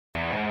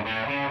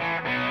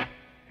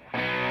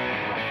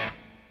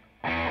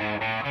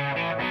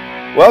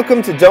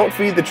Welcome to Don't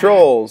Feed the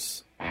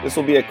Trolls. This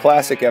will be a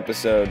classic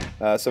episode.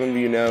 Some of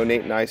you know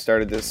Nate and I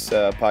started this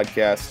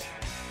podcast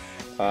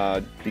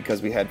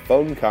because we had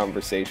phone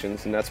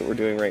conversations, and that's what we're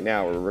doing right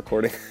now. We're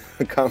recording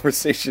a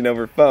conversation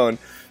over phone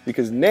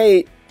because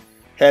Nate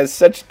has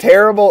such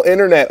terrible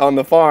internet on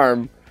the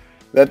farm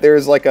that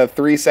there's like a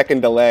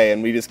 3-second delay,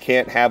 and we just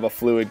can't have a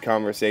fluid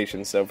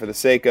conversation. So for the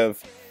sake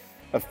of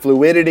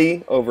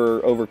fluidity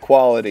over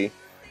quality,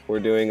 we're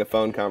doing a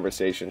phone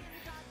conversation.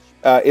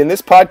 In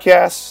this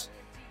podcast,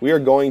 we are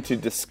going to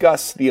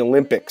discuss the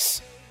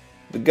Olympics,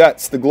 the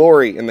guts, the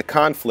glory, and the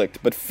conflict.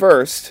 But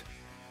first,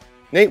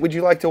 Nate, would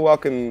you like to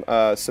welcome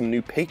some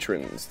new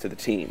patrons to the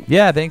team?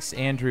 Yeah, thanks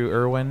Andrew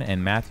Irwin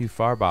and Matthew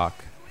Farbach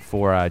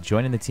for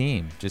joining the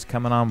team, just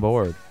coming on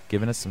board,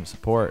 giving us some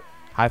support.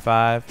 High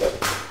five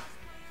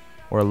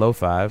or a low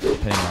five,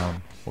 depending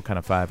on what kind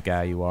of five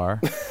guy you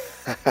are.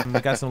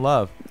 We got some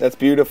love. That's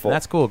beautiful. And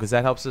that's cool because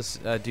that helps us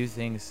do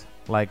things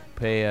like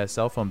pay a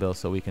cell phone bill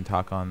so we can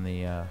talk on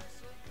the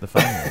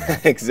phone.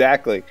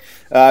 Exactly.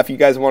 If you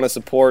guys want to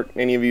support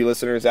any of you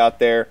listeners out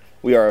there,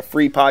 we are a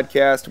free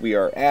podcast. We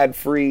are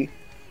ad-free.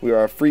 We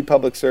are a free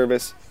public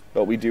service,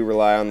 but we do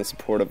rely on the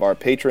support of our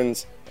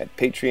patrons at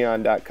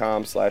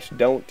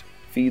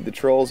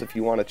patreon.com/don'tfeedthetrolls if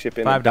you want to chip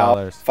in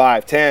 $5.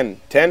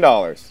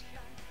 $10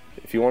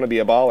 if you want to be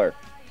a baller.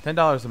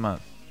 $10 a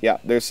month. Yeah,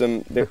 there's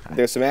some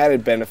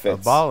added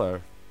benefits. A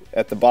baller.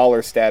 At the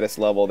baller status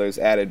level, there's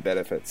added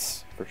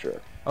benefits for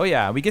sure. Oh,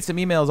 yeah. We get some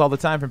emails all the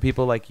time from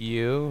people like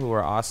you who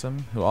are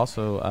awesome, who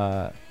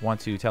also want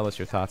to tell us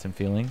your thoughts and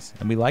feelings,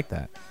 and we like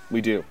that. We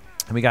do.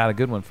 And we got a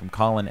good one from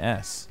Colin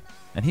S.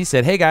 And he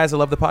said, "Hey, guys, I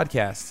love the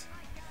podcast."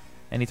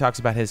 And he talks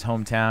about his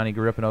hometown. He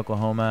grew up in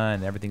Oklahoma,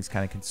 and everything's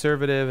kind of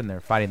conservative, and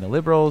they're fighting the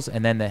liberals.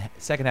 And then the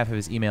second half of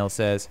his email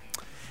says,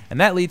 "And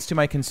that leads to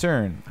my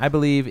concern. I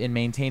believe in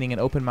maintaining an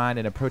open mind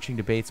and approaching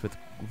debates with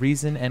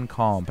reason and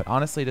calm, but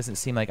honestly, it doesn't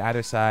seem like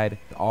either side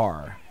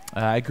are.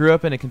 I grew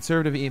up in a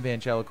conservative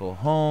evangelical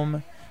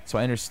home, so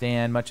I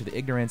understand much of the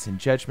ignorance and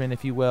judgment,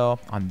 if you will,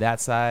 on that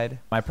side.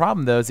 My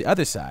problem, though, is the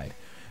other side,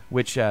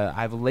 which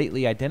I've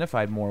lately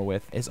identified more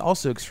with, is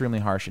also extremely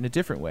harsh in a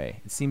different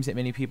way. It seems that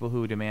many people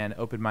who demand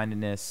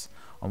open-mindedness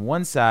on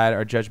one side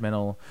are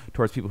judgmental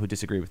towards people who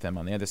disagree with them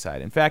on the other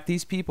side. In fact,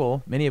 these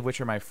people, many of which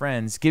are my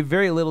friends, give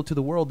very little to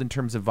the world in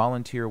terms of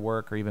volunteer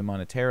work or even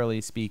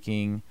monetarily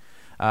speaking,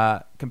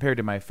 compared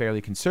to my fairly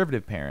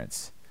conservative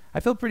parents. I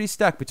feel pretty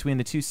stuck between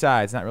the two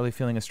sides, not really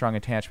feeling a strong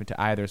attachment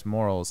to either's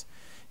morals.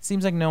 It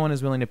seems like no one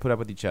is willing to put up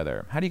with each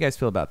other. How do you guys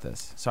feel about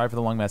this?" Sorry for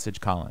the long message,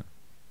 Colin.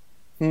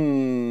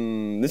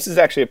 This is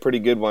actually a pretty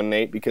good one,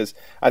 Nate, because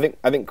I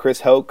think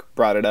Chris Hoke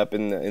brought it up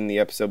in the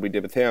episode we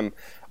did with him.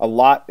 A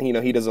lot,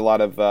 he does a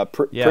lot of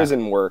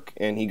prison work,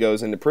 and he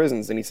goes into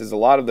prisons, and he says a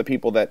lot of the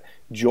people that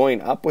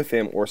join up with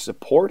him or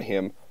support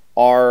him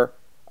are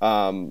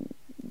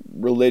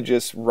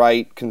religious,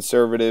 right,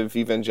 conservative,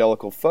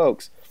 evangelical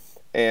folks.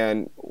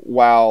 And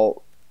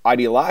while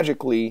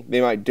ideologically they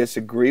might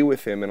disagree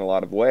with him in a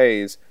lot of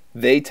ways,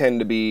 they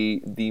tend to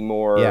be the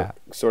more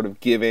sort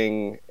of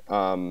giving,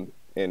 and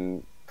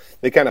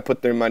they kind of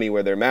put their money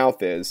where their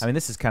mouth is. I mean,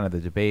 this is kind of the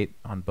debate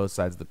on both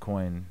sides of the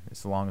coin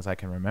as long as I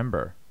can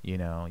remember. You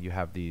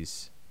have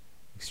these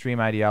extreme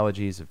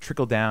ideologies of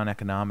trickle-down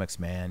economics,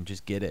 man.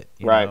 Just get it.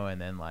 You know? And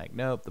then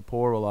nope, the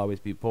poor will always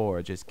be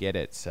poor. Just get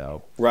it.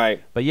 So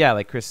right. But yeah,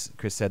 like Chris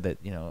said that,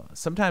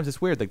 sometimes it's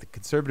weird. Like the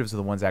conservatives are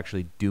the ones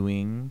actually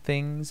doing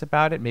things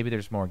about it. Maybe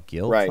there's more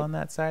guilt on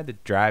that side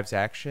that drives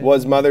action.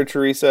 Was Mother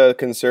Teresa a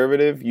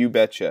conservative? You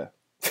betcha.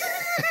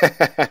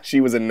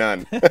 She was a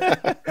nun.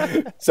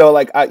 So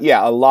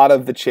a lot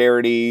of the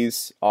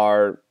charities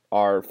are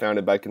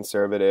founded by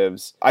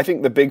conservatives. I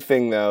think the big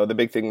thing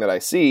that I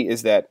see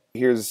is that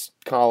here's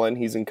Colin,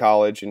 he's in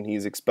college and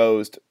he's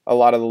exposed a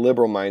lot of the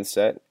liberal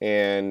mindset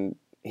and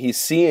he's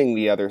seeing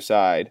the other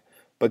side.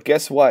 But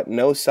guess what?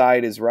 No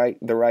side is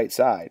the right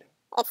side.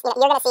 It's, you're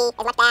going to see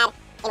as much bad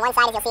in one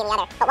side as you'll see in the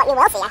other. But what you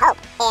will see, I hope,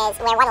 is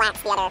where one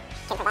lacks, the other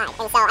can provide.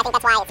 And so I think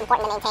that's why it's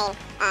important to maintain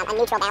a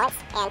neutral balance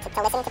and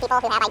to listen to people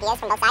who have ideas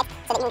from both sides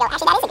so that you can go,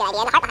 actually, that is a good idea,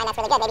 and the heart behind that's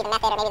really good. Maybe the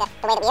method or maybe the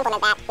way that we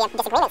implement that, we have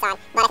disagreements on.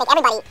 But I think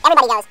everybody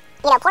goes,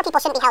 poor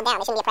people shouldn't be held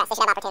down. They shouldn't be oppressed. They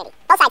should have opportunity.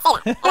 Both sides say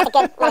that. And that's a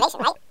good motivation,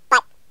 right?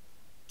 But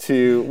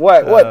to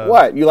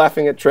what? You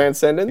laughing at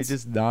transcendence? You're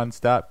just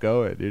nonstop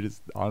going. You're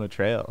just on a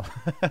trail.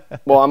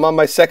 Well, I'm on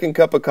my second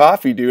cup of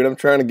coffee, dude. I'm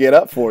trying to get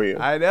up for you.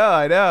 I know.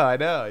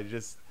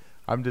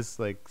 I'm just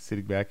like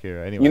sitting back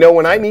here. Anyway,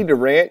 when I need to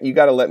rant, you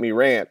got to let me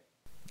rant.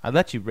 I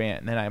let you rant,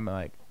 and then I'm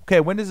like,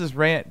 okay, when does this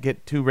rant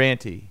get too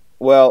ranty?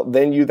 Well,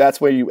 then that's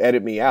where you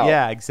edit me out.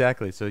 Yeah,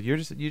 exactly. So you're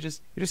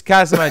just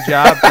causing my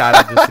job kind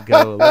of just to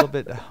go a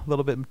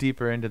little bit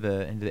deeper into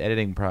the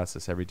editing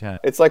process every time.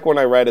 It's like when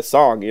I write a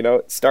song.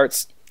 It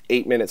starts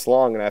 8 minutes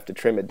long, and I have to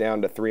trim it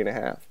down to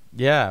 3.5.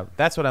 Yeah,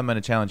 that's what I'm going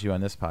to challenge you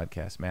on this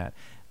podcast, Matt.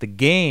 The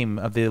game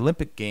of the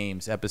Olympic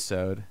Games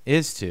episode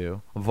is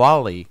to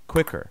volley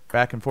quicker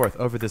back and forth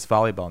over this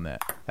volleyball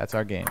net. That's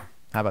our game.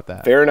 How about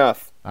that? Fair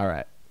enough. All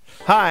right.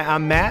 Hi,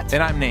 I'm Matt,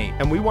 And I'm Nate,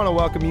 and we want to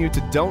welcome you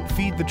to Don't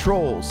Feed the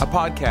Trolls, a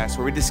podcast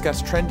where we discuss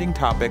trending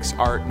topics,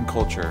 art, and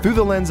culture. through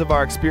the lens of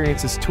our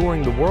experiences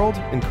touring the world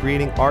and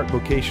creating art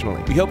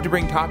vocationally, We hope to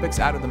bring topics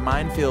out of the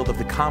minefield of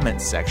the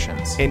comments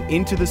sections. and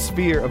into the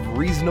sphere of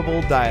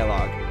reasonable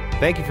dialogue.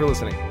 Thank you for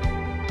listening.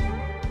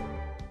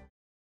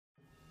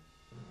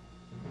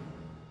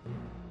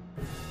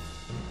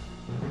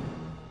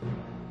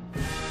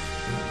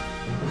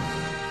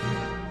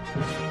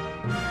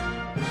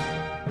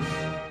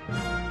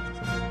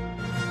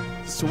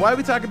 So why are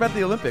we talking about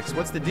the Olympics?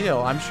 What's the deal?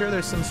 I'm sure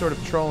there's some sort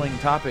of trolling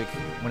topic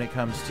when it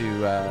comes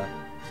to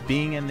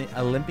being an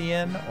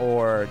Olympian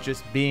or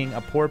just being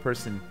a poor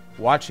person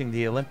watching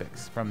the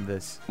Olympics from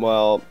this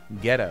Well,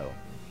 ghetto.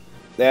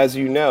 as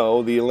you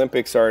know, the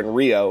Olympics are in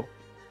Rio,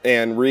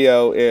 and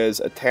Rio is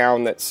a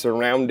town that's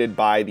surrounded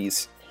by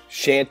these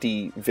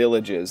shanty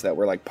villages that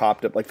were like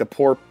popped up. Like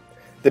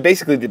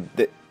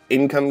the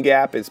income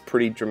gap is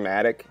pretty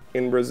dramatic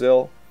in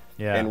Brazil,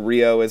 Yeah. and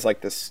Rio is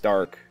like the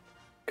stark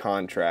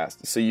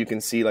contrast. So you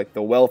can see like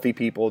the wealthy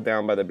people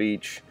down by the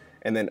beach,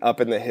 and then up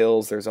in the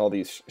hills there's all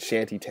these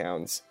shanty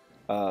towns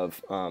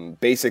of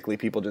basically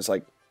people just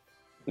like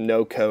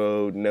no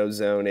code, no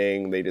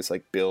zoning. They just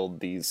like build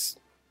these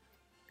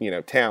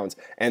towns.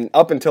 And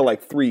up until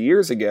like 3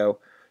 years ago,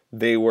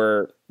 they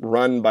were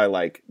run by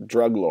like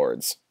drug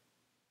lords.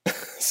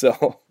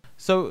 So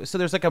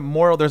there's like a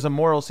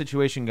moral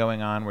situation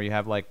going on where you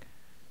have like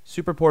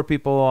super poor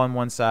people on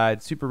one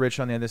side, super rich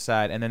on the other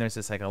side, and then there's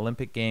this like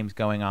Olympic Games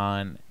going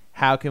on.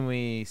 How can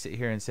we sit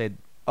here and say,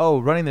 oh,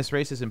 running this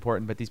race is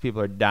important, but these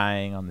people are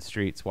dying on the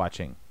streets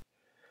watching?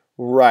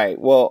 right.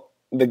 Well,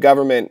 the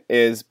government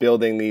is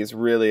building these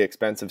really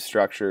expensive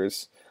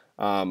structures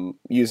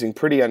using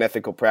pretty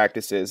unethical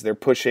practices. They're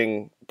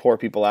pushing poor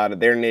people out of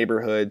their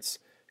neighborhoods,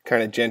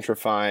 kind of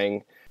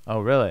gentrifying. Oh,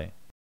 really?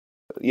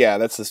 Yeah,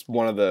 that's just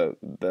one of the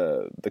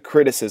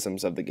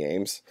criticisms of the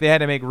games. They had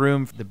to make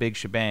room for the big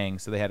shebang,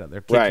 so they're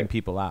kicking Right.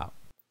 people out.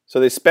 So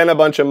they spent a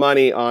bunch of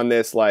money on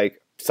this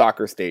like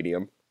soccer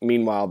stadium.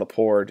 Meanwhile, the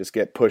poor just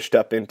get pushed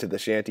up into the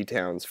shanty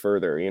towns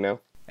further,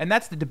 And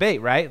that's the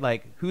debate, right?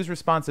 Like, whose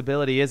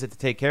responsibility is it to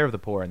take care of the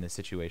poor in this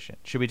situation?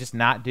 Should we just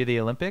not do the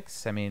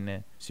Olympics? I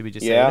mean, should we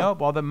just say,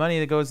 nope, all the money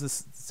that goes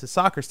to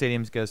soccer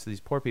stadiums goes to these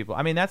poor people?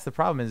 I mean, that's the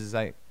problem is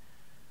like,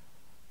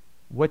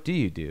 what do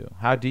you do?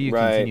 How do you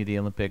Right. continue the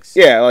Olympics?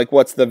 Yeah, like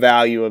what's the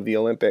value of the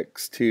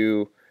Olympics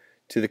to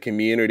the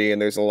community?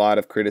 And there's a lot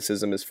of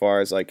criticism as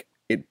far as like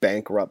it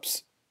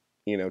bankrupts,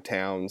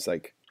 towns.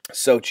 Like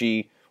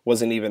Sochi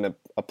wasn't even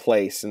a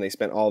place, and they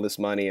spent all this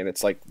money, and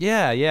it's like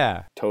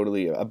Yeah.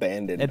 totally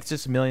abandoned. It's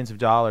just millions of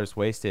dollars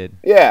wasted.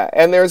 Yeah,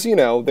 and there's a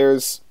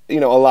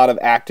lot of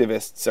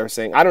activists are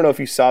saying, I don't know if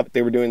you saw that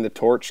they were doing the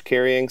torch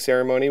carrying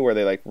ceremony where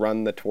they like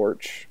run the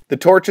torch. The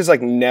torch is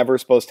like never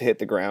supposed to hit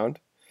the ground.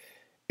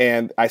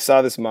 And I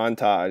saw this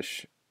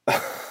montage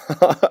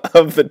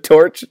of the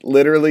torch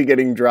literally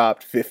getting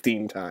dropped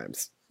 15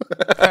 times.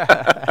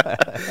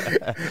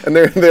 And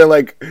they're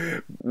like,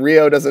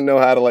 Rio doesn't know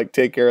how to like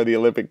take care of the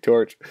Olympic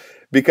torch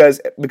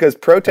because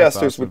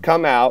protesters awesome. would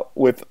come out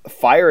with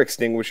fire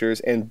extinguishers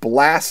and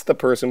blast the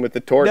person with the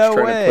torch No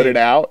trying way. to put it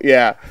out.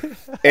 Yeah.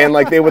 And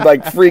like they would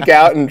like freak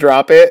out and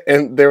drop it,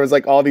 and there was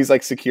like all these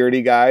like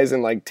security guys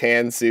in like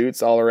tan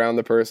suits all around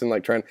the person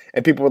like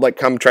and people would like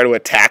come try to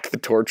attack the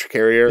torch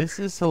carrier. This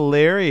is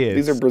hilarious.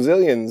 These are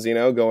Brazilians,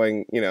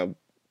 going,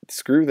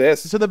 screw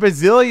this. So the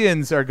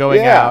Brazilians are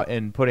going Yeah. out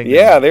and putting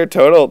Yeah, they're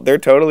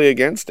totally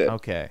against it.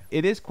 Okay.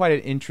 It is quite an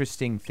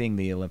interesting thing,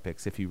 the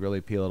Olympics, if you really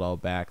peel it all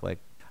back. Like,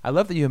 I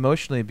love that you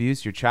emotionally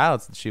abused your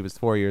child since she was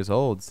 4 years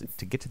old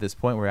to get to this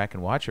point where I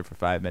can watch her for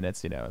 5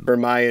 minutes, For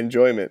my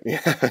enjoyment. Yeah,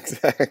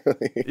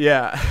 exactly.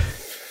 Yeah.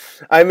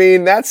 I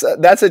mean, it's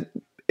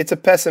a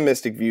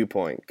pessimistic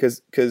viewpoint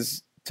because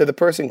to the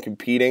person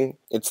competing,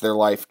 it's their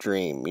life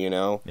dream,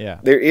 Yeah.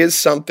 There is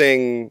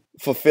something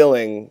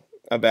fulfilling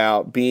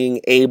about being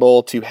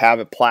able to have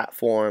a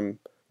platform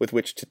with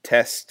which to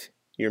test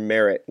your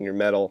merit and your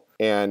mettle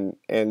and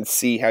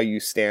see how you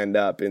stand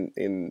up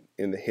in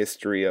the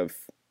history of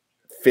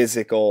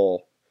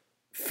physical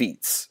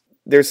feats.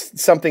 There's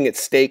something at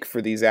stake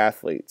for these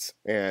athletes,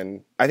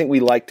 and I think we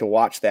like to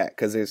watch that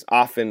because there's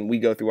often we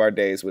go through our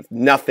days with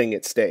nothing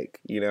at stake,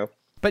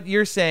 But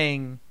you're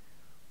saying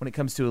when it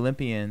comes to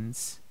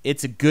Olympians,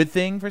 it's a good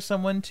thing for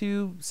someone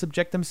to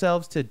subject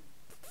themselves to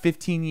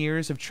 15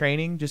 years of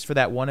training just for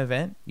that one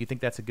event? You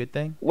think that's a good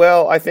thing?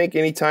 Well, I think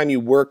anytime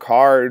you work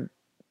hard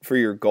for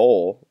your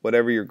goal,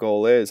 whatever your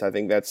goal is, I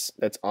think that's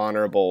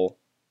honorable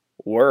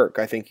work.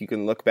 I think you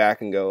can look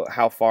back and go,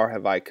 how far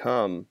have I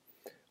come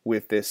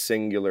with this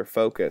singular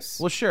focus?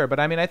 Well, sure, but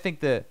I mean, I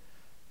think the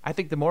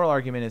moral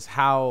argument is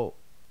how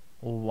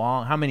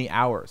many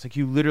hours? Like,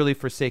 you literally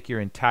forsake your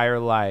entire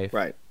life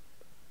Right.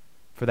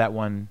 for that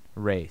one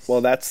race. Well,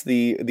 that's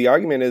the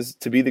argument is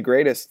to be the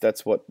greatest.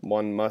 That's what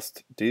one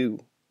must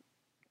do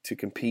to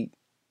compete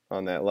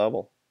on that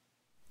level.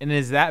 and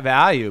is that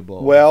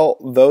valuable? Well,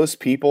 those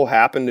people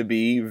happen to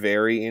be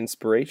very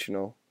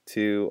inspirational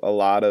to a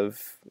lot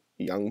of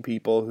young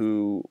people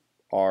who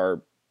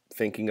are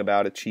thinking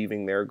about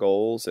achieving their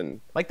goals.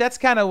 And Like that's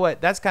kind of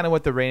what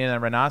the Rain and the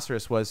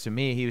Rhinoceros was to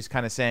me. He was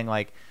kind of saying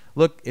like,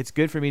 look, it's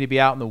good for me to be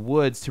out in the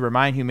woods to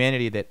remind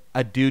humanity that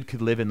a dude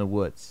could live in the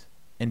woods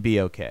and be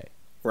okay.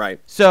 right.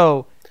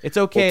 So it's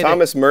okay. Well,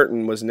 Thomas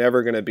Merton was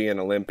never going to be an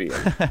Olympian.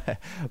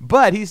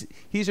 But he's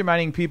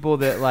reminding people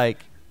that like,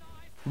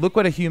 look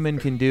what a human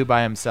can do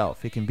by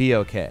himself. He can be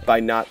okay. By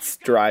not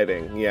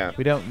striving, yeah.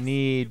 We don't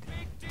need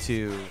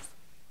to,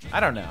 I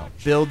don't know,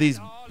 build these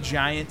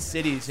giant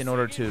cities in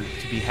order to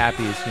be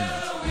happy as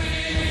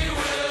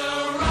humans.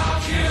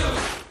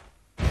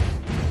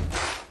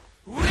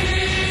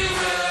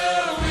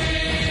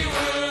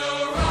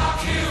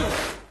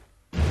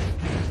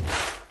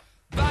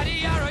 Buddy,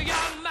 you're a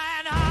young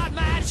man, hard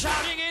man,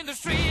 shouting in the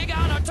street. You're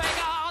gonna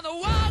take on the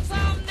world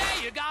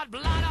someday. You got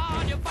blood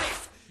on your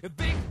face, a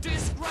big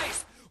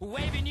disgrace,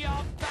 waving your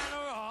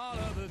banner all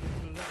over the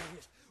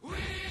place.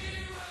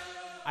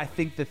 I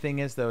think the thing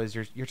is, though, is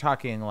you're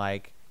talking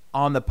like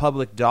on the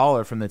public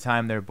dollar from the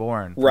time they're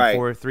born, from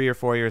Right. 3 or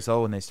 4 years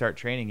old when they start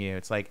training you.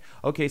 It's like,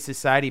 okay,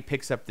 society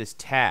picks up this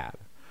tab,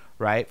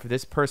 right, for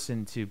this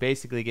person to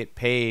basically get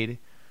paid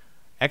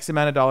X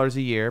amount of dollars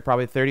a year,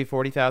 probably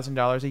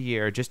 $30,000-$40,000 a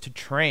year, just to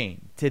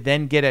train, to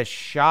then get a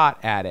shot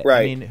at it.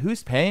 Right. I mean,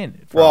 who's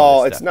paying for all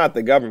Well, this it's stuff? not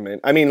the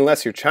government. I mean,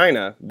 unless you're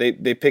China, they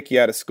pick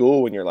you out of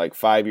school when you're like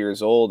 5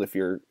 years old if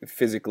you're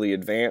physically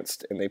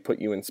advanced, and they put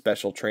you in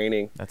special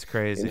training That's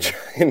crazy.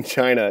 in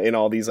China in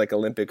all these like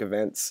Olympic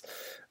events,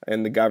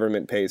 and the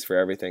government pays for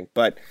everything.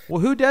 But Well,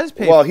 who does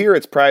pay? well, here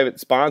it's private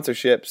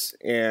sponsorships,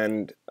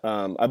 and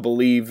I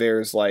believe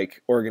there's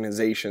like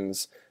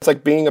organizations. It's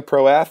like being a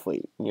pro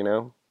athlete, you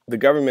know? The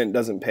government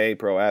doesn't pay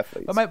pro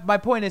athletes. But my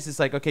point is, it's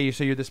like, okay,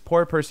 so you're this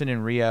poor person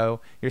in Rio.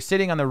 You're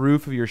sitting on the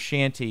roof of your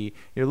shanty.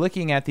 You're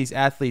looking at these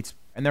athletes,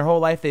 and their whole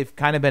life they've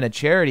kind of been a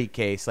charity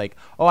case. Like,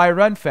 oh, I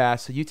run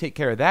fast, so you take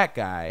care of that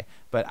guy,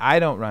 but I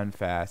don't run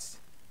fast,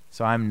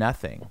 so I'm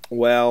nothing.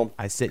 Well,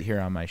 I sit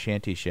here on my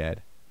shanty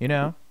shed, you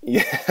know?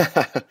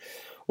 yeah.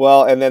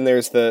 Well, and then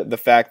there's the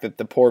fact that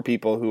the poor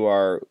people who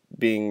are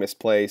being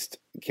misplaced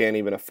can't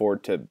even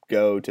afford to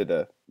go to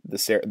the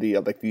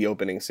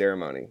opening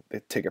ceremony, the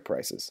ticket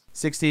prices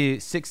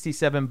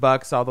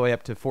 $67 all the way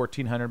up to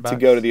 $1,400 to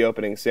go to the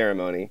opening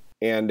ceremony,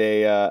 and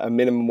a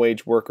minimum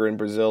wage worker in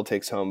Brazil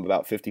takes home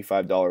about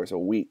 $55 a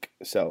week.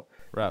 So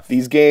Rough.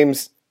 these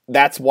games,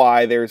 that's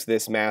why there's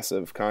this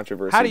massive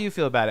controversy. How do you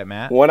feel about it,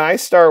 Matt? When I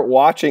start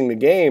watching the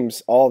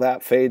games, all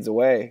that fades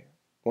away.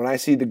 When I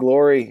see the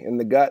glory and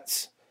the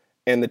guts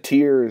and the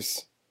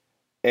tears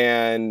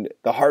and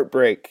the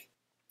heartbreak,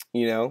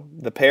 you know,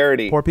 the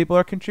parody. Poor people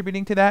are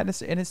contributing to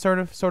that in a sort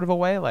of a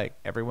way, like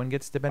everyone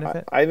gets to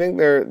benefit. I think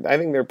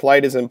their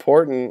plight is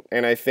important,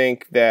 and I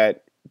think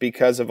that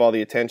because of all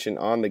the attention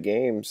on the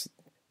games,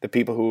 the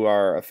people who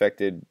are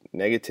affected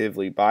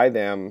negatively by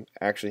them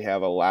actually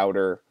have a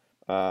louder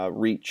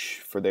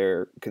reach for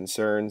their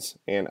concerns,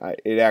 and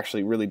it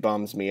actually really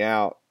bums me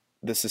out,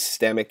 the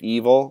systemic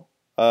evil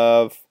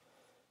of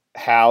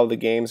how the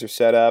games are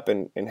set up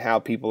and how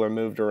people are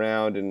moved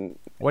around. And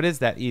What is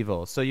that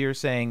evil? So you're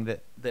saying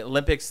that the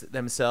Olympics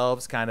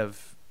themselves kind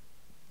of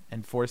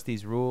enforce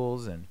these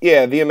rules and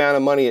yeah, the amount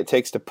of money it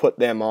takes to put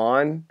them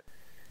on.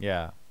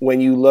 yeah.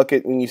 When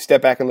you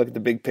step back and look at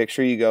the big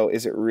picture, you go,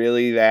 is it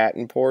really that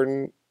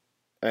important?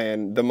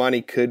 And the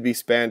money could be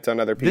spent on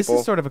other people. This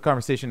is sort of a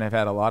conversation I've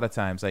had a lot of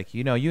times. Like,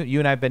 you know, you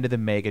and I have been to the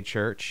mega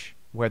church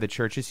where the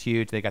church is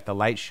huge. They got the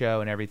light show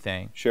and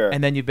everything. Sure.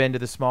 And then you've been to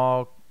the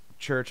small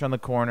church on the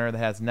corner that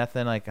has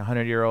nothing, like a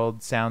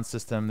 100-year-old sound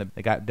system that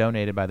they got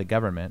donated by the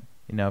government,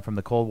 you know, from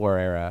the Cold War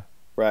era.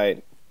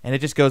 Right. And it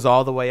just goes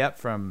all the way up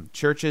from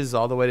churches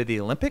all the way to the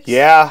Olympics.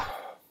 Yeah,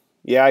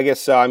 I guess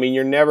so. I mean,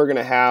 you're never going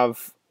to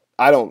have,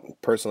 I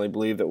don't personally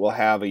believe that we'll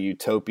have a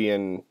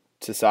utopian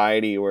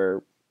society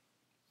where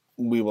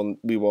we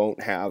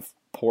won't have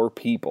poor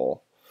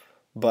people,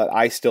 but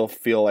I still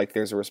feel like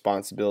there's a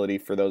responsibility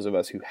for those of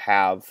us who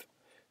have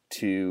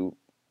to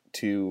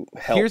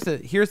help.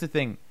 Here's the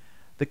thing.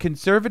 The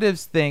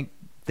conservatives think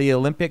the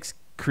Olympics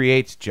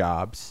creates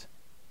jobs,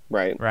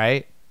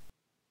 right?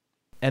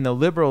 And the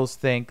liberals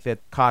think that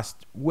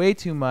cost way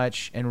too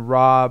much and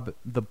rob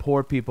the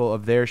poor people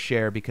of their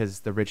share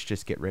because the rich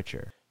just get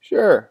richer.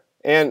 Sure.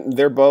 And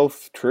they're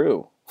both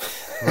true.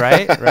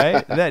 Right?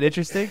 Isn't that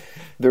interesting?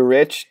 The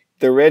rich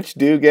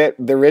do get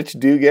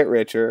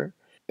richer,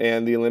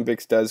 and the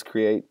Olympics does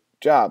create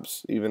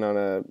jobs, even on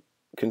a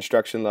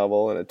construction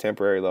level and a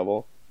temporary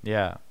level.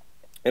 Yeah.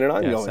 And an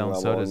ongoing Selling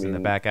level. sodas in the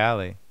back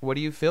alley. What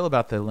do you feel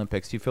about the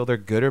Olympics? Do you feel they're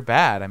good or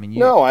bad? I mean,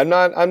 No, I'm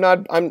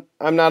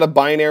not a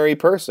binary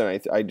person.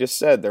 I just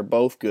said they're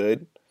both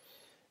good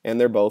and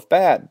they're both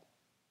bad.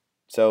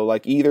 So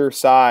like either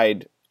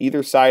side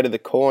of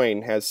the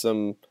coin has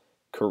some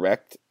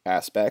correct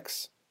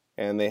aspects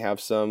and they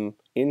have some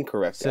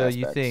incorrect aspects. So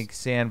you think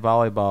sand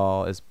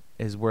volleyball is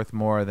worth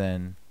more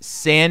than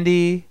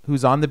Sandy,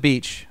 who's on the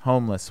beach,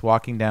 homeless,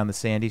 walking down the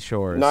sandy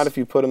shores? Not if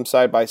you put them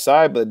side by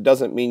side, but it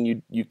doesn't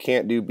mean you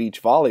can't do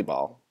beach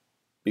volleyball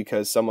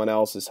because someone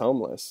else is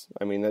homeless.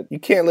 I mean, you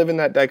can't live in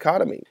that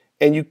dichotomy.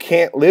 And you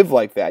can't live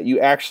like that. You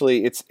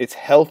actually, it's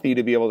healthy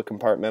to be able to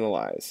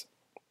compartmentalize.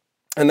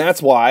 And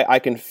that's why I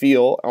can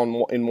feel,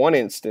 in one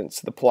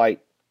instance, the plight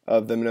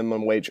of the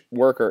minimum wage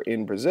worker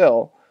in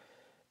Brazil,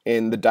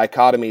 in the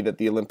dichotomy that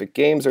the Olympic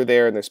Games are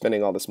there and they're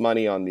spending all this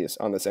money on this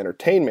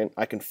entertainment.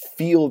 I can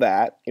feel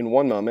that in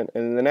one moment,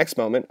 and in the next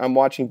moment, I'm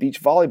watching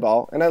beach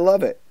volleyball, and I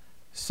love it.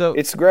 So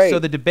it's great. So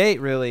the debate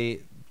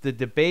really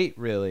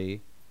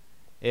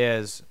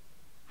is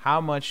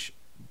how much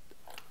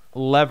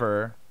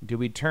lever do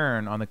we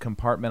turn on the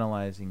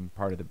compartmentalizing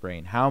part of the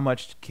brain? How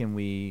much can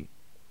we,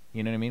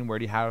 you know what I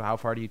mean? How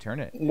far do you turn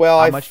it? Well,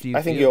 how much do you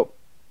I think feel?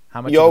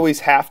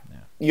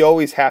 you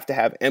always have to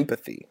have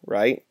empathy,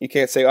 right? You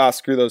can't say, "Oh,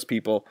 screw those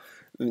people,"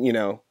 you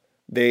know,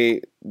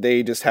 they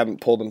just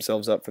haven't pulled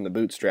themselves up from the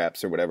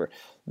bootstraps or whatever.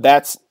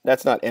 That's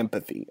not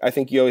empathy. I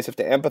think you always have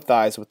to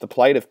empathize with the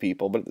plight of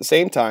people, but at the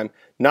same time,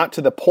 not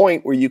to the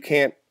point where you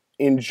can't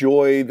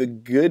enjoy the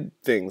good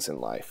things in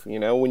life. You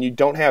know, when you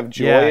don't have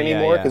joy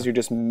anymore because you're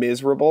just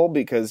miserable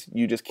because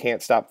you just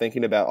can't stop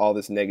thinking about all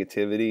this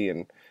negativity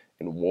and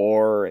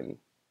war and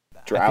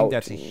drought. I think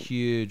that's a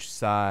huge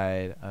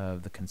side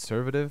of the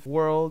conservative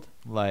world.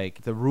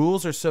 Like, the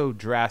rules are so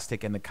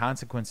drastic and the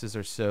consequences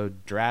are so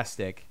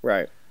drastic,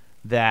 right,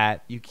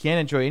 that you can't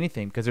enjoy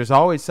anything because there's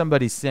always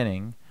somebody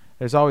sinning.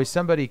 There's always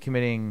somebody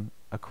committing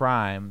a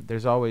crime.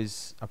 There's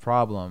always a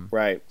problem.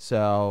 Right.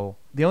 So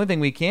the only thing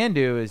we can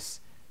do is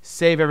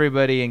save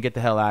everybody and get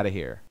the hell out of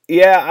here.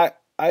 Yeah,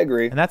 I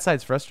agree. And that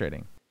side's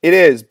frustrating. It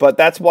is, but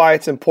that's why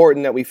it's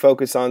important that we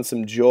focus on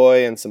some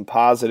joy and some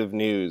positive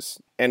news.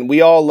 And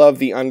we all love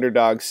the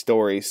underdog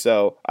story,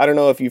 so I don't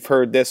know if you've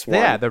heard this one.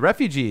 Yeah, the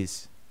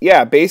refugees.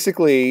 Yeah,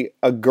 basically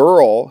a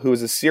girl who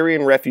was a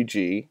Syrian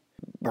refugee,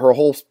 her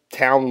whole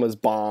town was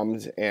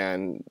bombed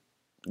and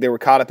they were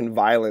caught up in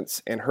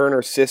violence, and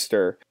her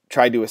sister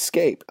tried to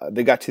escape.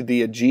 They got to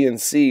the Aegean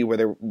Sea where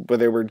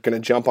they were going to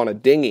jump on a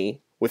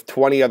dinghy with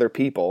 20 other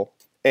people.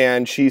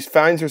 And she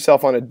finds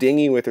herself on a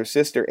dinghy with her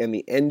sister, and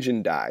the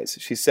engine dies.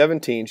 She's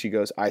 17. She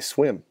goes, "I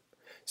swim."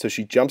 So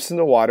she jumps in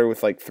the water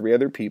with like 3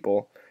 other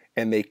people,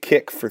 and they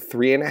kick for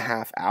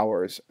 3.5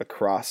 hours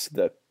across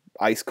the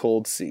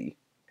ice-cold sea.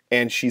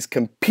 And she's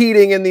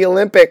competing in the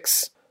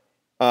Olympics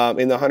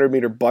in the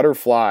 100-meter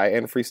butterfly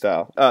and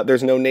freestyle.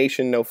 There's no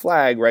nation, no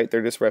flag, right?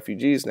 They're just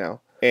refugees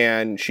now.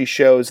 And she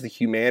shows the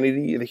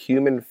humanity, the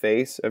human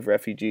face of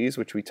refugees,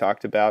 which we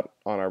talked about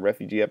on our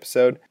refugee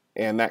episode.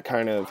 And that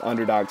kind of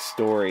underdog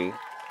story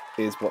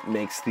is what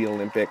makes the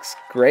Olympics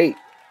great.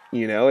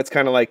 You know, it's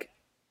kind of like,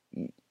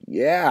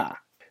 yeah,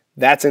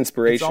 that's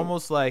inspiration. It's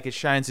almost like it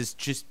shines this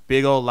just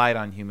big old light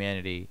on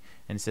humanity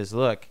and says,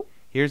 look,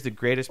 here's the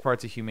greatest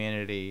parts of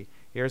humanity.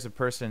 Here's a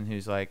person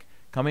who's like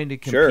coming to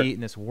compete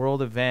in this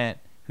world event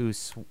who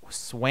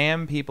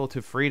swam people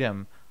to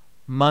freedom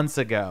months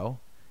ago.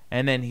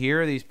 And then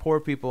here are these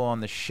poor people on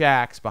the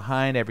shacks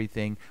behind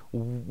everything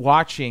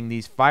watching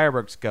these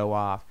fireworks go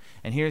off.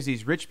 And here's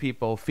these rich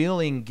people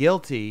feeling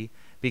guilty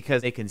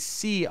because they can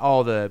see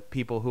all the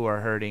people who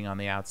are hurting on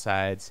the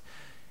outsides.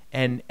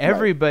 And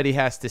everybody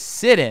has to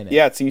sit in it.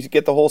 Yeah, so you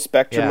get the whole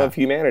spectrum of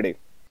humanity.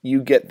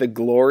 You get the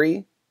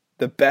glory,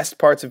 the best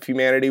parts of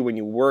humanity when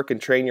you work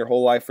and train your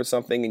whole life for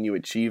something and you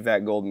achieve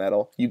that gold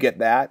medal. You get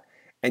that,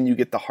 and you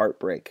get the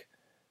heartbreak.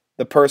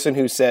 The person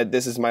who said,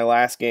 "This is my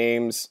last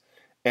games,"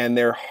 and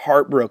they're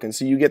heartbroken.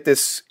 So you get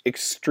this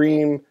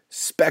extreme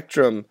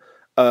spectrum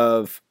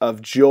of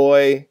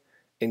joy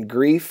and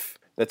grief.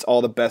 That's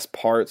all the best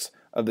parts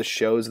of the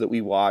shows that we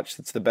watch.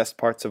 That's the best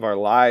parts of our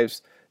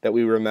lives that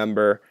we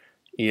remember.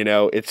 You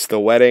know, it's the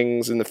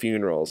weddings and the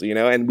funerals, you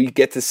know, and we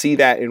get to see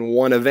that in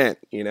one event,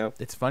 you know.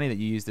 It's funny that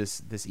you used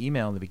this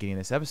email in the beginning of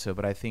this episode,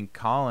 but I think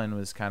Colin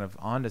was kind of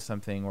onto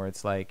something where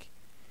it's like,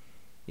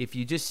 if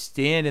you just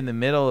stand in the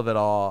middle of it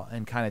all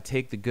and kind of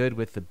take the good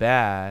with the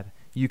bad,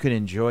 you can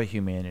enjoy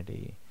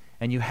humanity.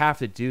 And you have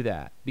to do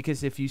that,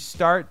 because if you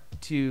start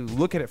to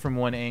look at it from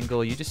one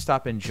angle, you just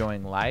stop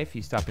enjoying life.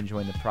 You stop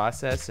enjoying the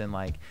process. And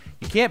like,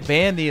 you can't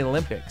ban the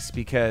Olympics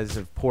because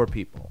of poor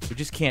people. We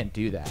just can't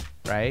do that,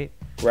 right?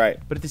 Right.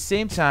 But at the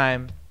same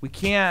time, we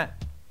can't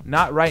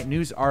not write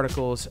news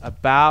articles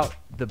about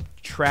the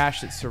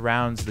trash that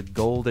surrounds the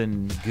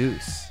golden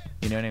goose.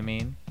 You know what I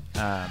mean?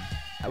 We have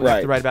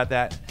to write about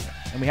that,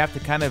 and we have to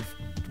kind of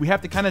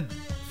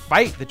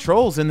fight the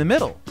trolls in the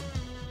middle.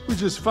 We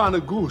just found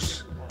a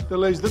goose that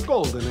lays the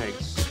golden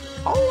eggs.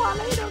 Oh, I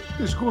made him.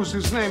 This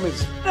goose's name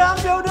is I'm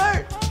Joe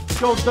Dirt.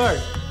 Joe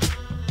Dirt.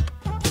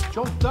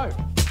 Joe Dirt.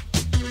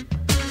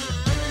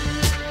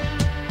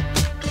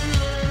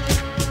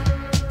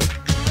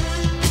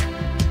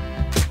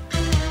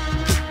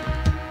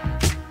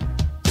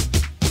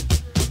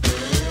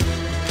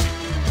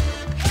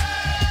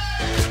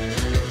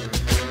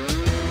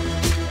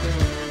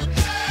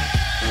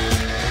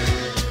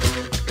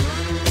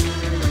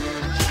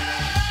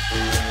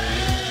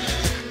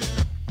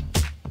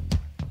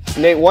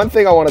 Nate, one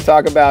thing I want to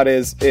talk about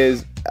is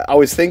I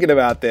was thinking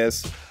about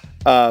this.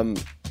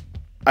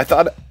 I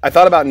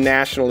thought about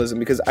nationalism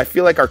because I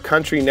feel like our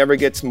country never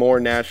gets more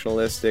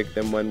nationalistic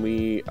than when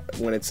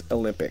it's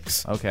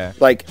Olympics. Okay.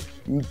 Like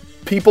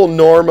people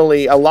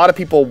normally, a lot of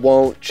people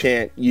won't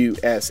chant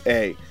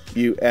USA,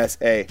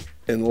 USA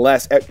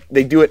unless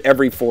they do it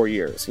every 4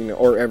 years,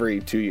 or every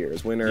 2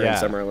 years, Winter and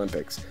Summer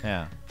Olympics.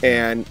 Yeah.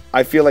 And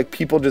I feel like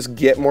people just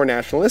get more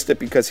nationalistic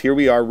because here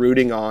we are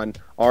rooting on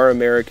our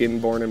American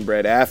born and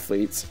bred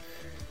athletes,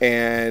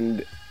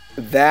 and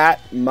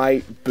that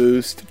might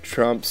boost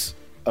Trump's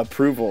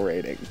approval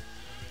rating.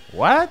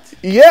 What?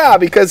 Yeah,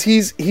 because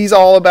he's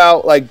all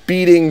about like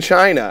beating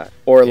China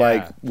or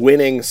like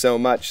winning so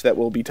much that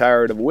we'll be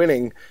tired of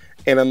winning.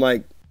 And I'm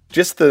like,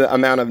 just the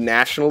amount of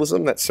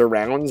nationalism that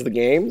surrounds the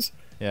games.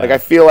 Yeah. Like I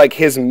feel like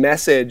his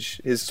message,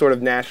 his sort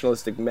of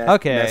nationalistic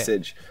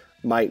message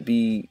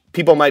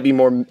people might be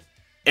more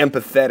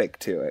empathetic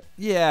to it.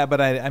 Yeah,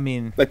 but I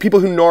mean, like people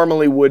who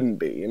normally wouldn't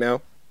be,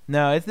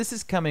 No, this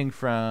is coming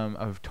from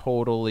a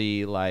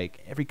totally,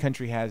 like, every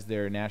country has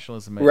their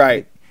nationalism.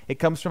 Right. It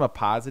comes from a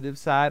positive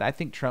side. I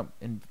think Trump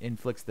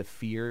inflicts the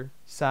fear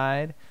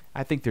side.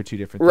 I think they're two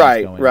different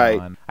things going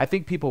on. I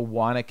think people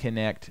want to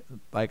connect,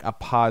 like, a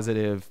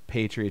positive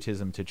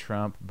patriotism to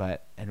Trump,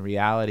 but in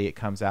reality it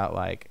comes out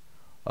like,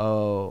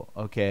 oh,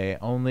 okay,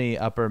 only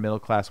upper middle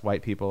class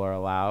white people are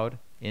allowed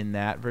in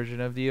that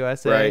version of the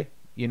USA.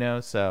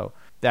 Right. So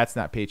that's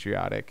not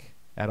patriotic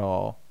at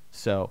all.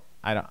 So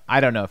I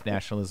don't know if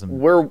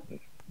nationalism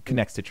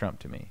connects to Trump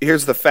to me.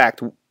 Here's the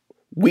fact.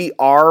 We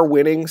are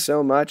winning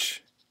so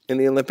much in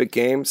the Olympic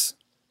Games,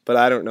 but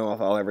I don't know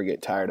if I'll ever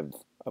get tired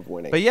of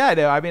winning. But yeah,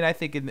 no, I mean, I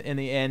think in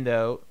the end,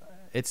 though,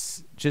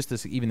 it's just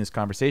this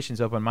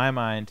conversation's opened my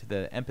mind to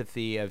the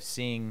empathy of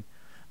seeing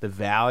the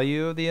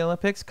value of the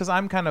Olympics, because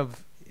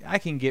I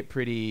can get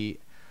pretty,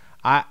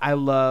 I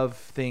love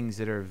things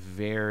that are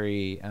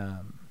very,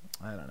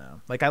 I don't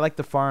know. Like, I like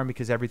the farm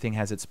because everything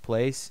has its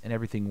place and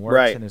everything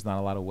works and there's not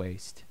a lot of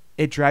waste.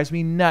 It drives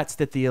me nuts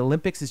that the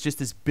Olympics is just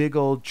this big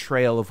old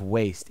trail of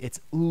waste. It's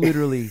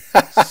literally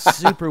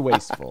super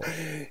wasteful.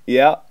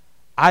 Yeah.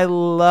 I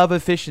love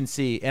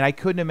efficiency, and I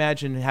couldn't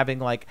imagine having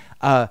like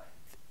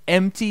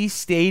empty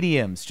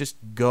stadiums just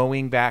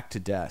going back to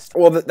dust.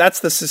 Well, that's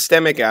the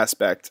systemic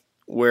aspect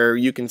where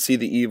you can see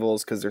the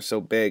evils because they're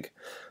so big.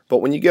 But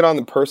when you get on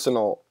the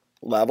personal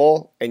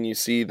level and you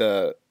see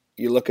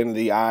you look into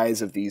the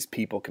eyes of these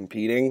people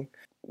competing,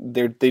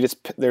 they're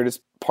just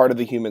part of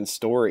the human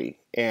story,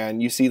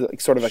 and you see like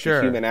sort of like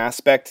a human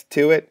aspect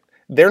to it.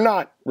 They're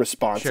not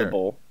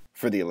responsible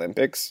for the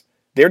Olympics.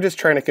 They're just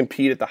trying to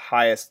compete at the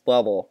highest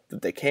level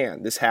that they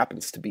can. This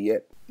happens to be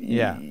it.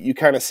 Yeah. You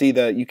kind of see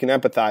you can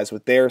empathize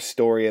with their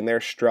story and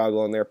their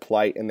struggle and their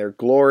plight and their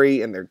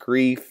glory and their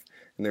grief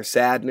and their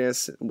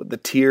sadness, the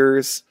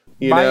tears.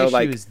 My issue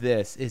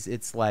is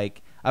it's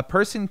like a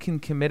person can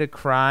commit a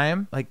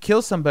crime, like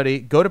kill somebody,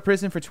 go to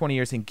prison for 20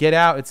 years and get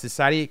out, and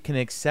society can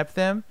accept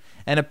them.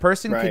 And a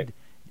person could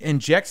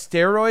inject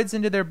steroids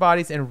into their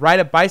bodies and ride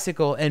a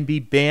bicycle and be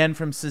banned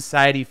from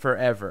society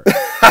forever.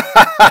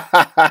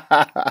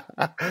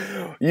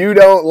 You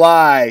don't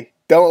lie.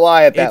 Don't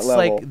lie at that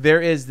level. It's like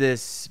there is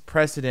this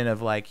precedent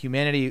of like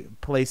humanity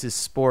places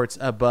sports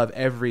above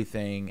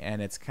everything,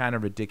 and it's kind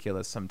of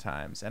ridiculous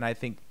sometimes. And I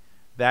think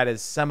that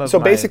is some of So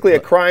basically a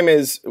crime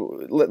is,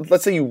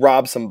 let's say you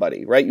rob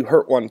somebody, right? You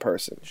hurt one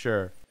person.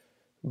 Sure.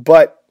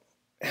 But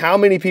how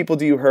many people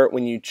do you hurt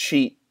when you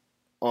cheat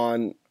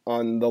on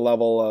the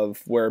level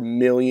of where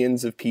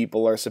millions of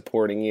people are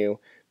supporting you,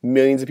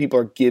 millions of people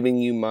are giving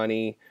you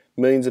money,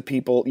 millions of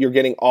people, you're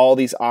getting all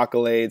these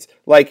accolades.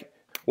 Like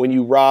when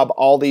you rob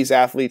all these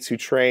athletes who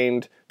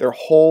trained their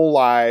whole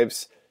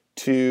lives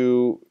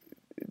who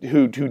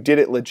did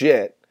it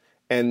legit,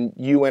 and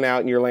you went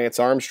out and you're Lance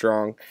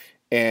Armstrong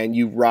and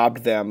you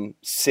robbed them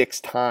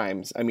 6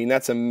 times. I mean,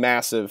 that's a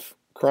massive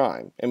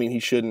crime. I mean, he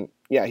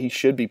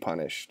should be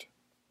punished.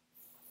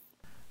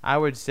 I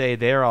would say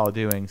they're all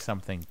doing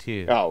something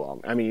too. Oh,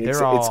 well, I mean,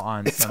 they're all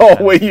on. It's all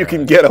way you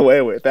can get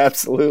away with.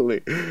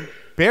 Absolutely.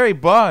 Barry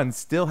Bonds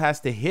still has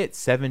to hit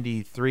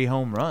 73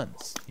 home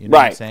runs. You know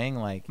what I'm saying?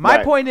 Like,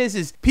 my point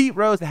is Pete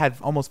Rose had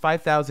almost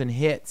 5,000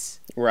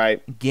 hits.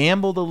 Right.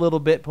 Gambled a little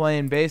bit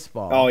playing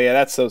baseball. Oh yeah,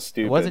 that's so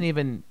stupid. It wasn't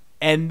even,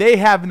 and they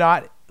have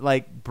not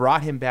like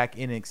brought him back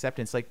in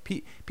acceptance. Like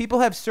people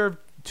have served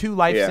 2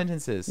 life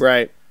sentences.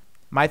 Right.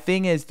 My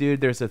thing is,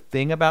 dude, there's a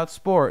thing about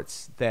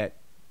sports that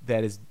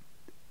is.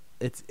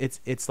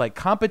 It's like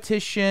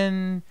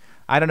competition.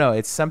 I don't know.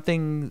 It's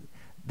something.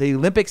 The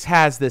Olympics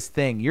has this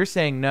thing. You're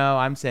saying no.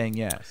 I'm saying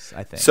yes.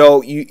 I think.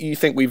 So you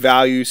think we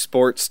value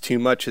sports too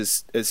much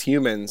as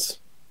humans,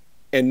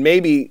 and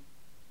maybe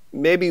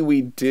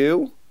we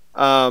do.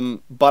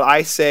 But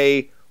I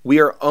say we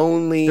are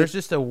only. There's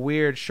just a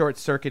weird short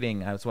circuiting.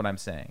 That's what I'm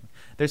saying.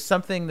 There's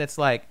something that's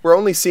like we're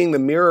only seeing the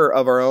mirror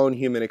of our own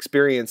human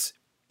experience.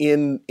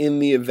 In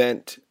the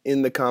event,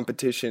 in the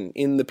competition,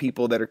 in the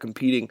people that are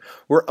competing,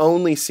 we're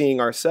only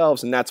seeing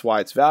ourselves, and that's why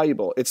it's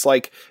valuable. It's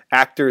like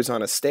actors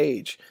on a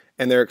stage,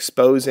 and they're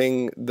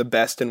exposing the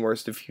best and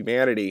worst of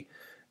humanity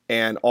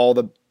and all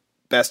the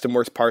best and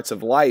worst parts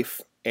of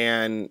life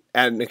and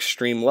at an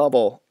extreme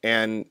level.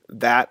 And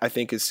that, I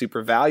think, is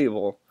super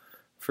valuable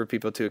for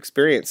people to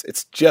experience.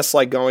 It's just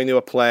like going to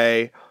a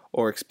play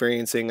or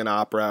experiencing an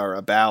opera or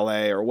a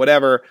ballet or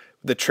whatever,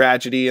 the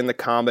tragedy and the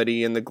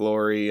comedy and the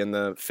glory and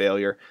the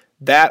failure.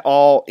 That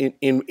all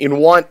in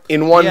one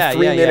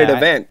 3-minute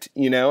event,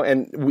 you know,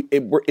 and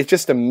it's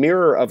just a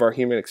mirror of our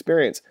human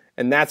experience,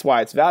 and that's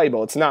why it's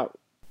valuable. It's not,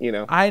 you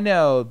know. I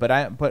know,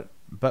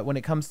 but when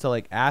it comes to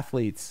like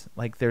athletes,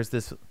 like there's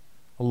this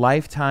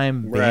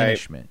lifetime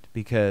banishment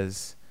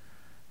because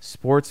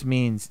sports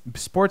means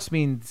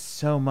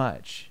so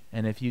much,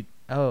 and if you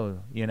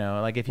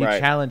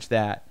challenge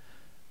that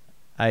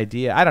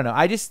idea, I don't know.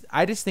 I just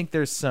think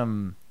there's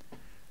some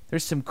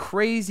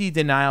crazy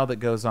denial that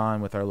goes on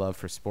with our love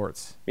for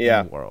sports in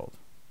the world.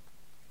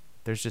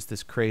 There's just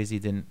this crazy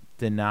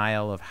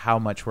denial of how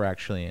much we're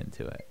actually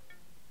into it.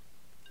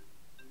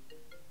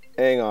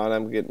 Hang on,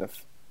 I'm getting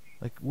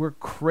like we're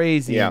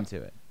crazy into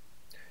it.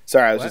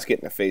 Sorry, I was just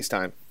getting a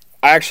FaceTime.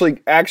 I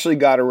actually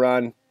got to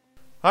run.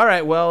 All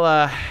right, well,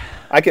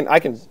 I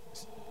can.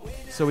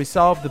 So we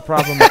solved the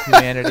problem with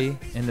humanity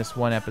in this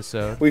one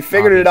episode. We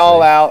figured it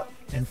all out.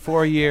 In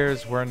 4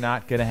 years, we're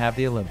not going to have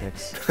the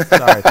Olympics.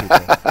 Sorry, people.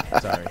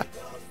 Sorry.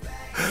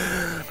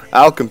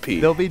 I'll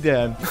compete. They'll be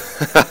done.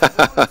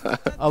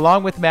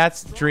 Along with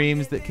Matt's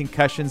dreams that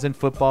concussions and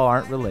football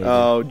aren't related.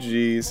 Oh,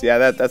 geez.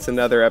 Yeah, that's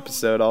another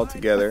episode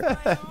altogether.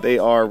 They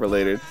are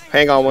related.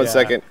 Hang on one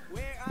second.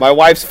 My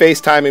wife's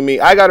FaceTiming me.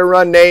 I got to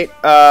run, Nate.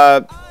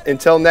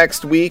 Until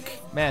next week.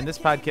 Man, this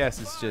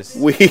podcast is just...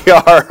 We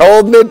are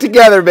holding it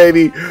together,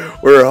 baby.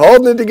 We're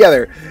holding it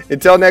together.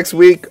 Until next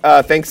week,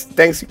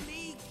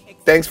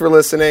 thanks for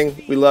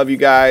listening. We love you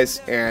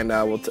guys, and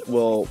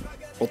we'll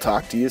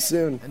talk to you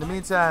soon. In the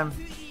meantime,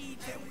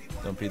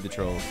 don't feed the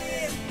trolls.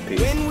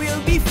 Peace. When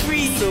we'll be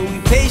free, so we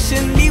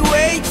patiently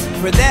wait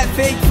for that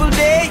fateful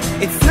day.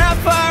 It's not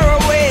far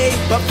away,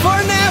 but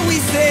for now we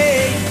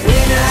say,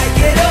 when I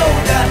get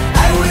older,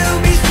 I will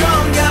be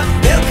stronger.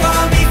 They'll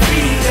call me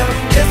freedom,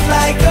 just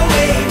like a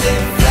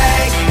waving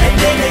flag. And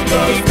then it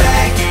goes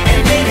back,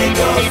 and then it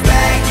goes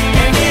back,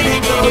 and then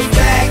it goes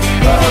back.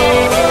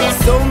 Oh,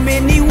 so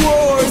many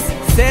wars,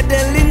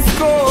 settling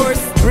scores,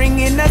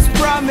 bringing us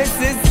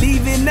promises,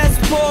 leaving us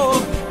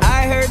poor.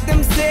 I heard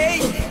them say,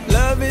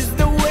 love is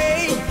the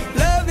way,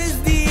 love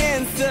is the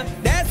answer.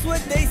 That's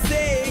what they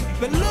say,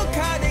 but look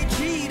how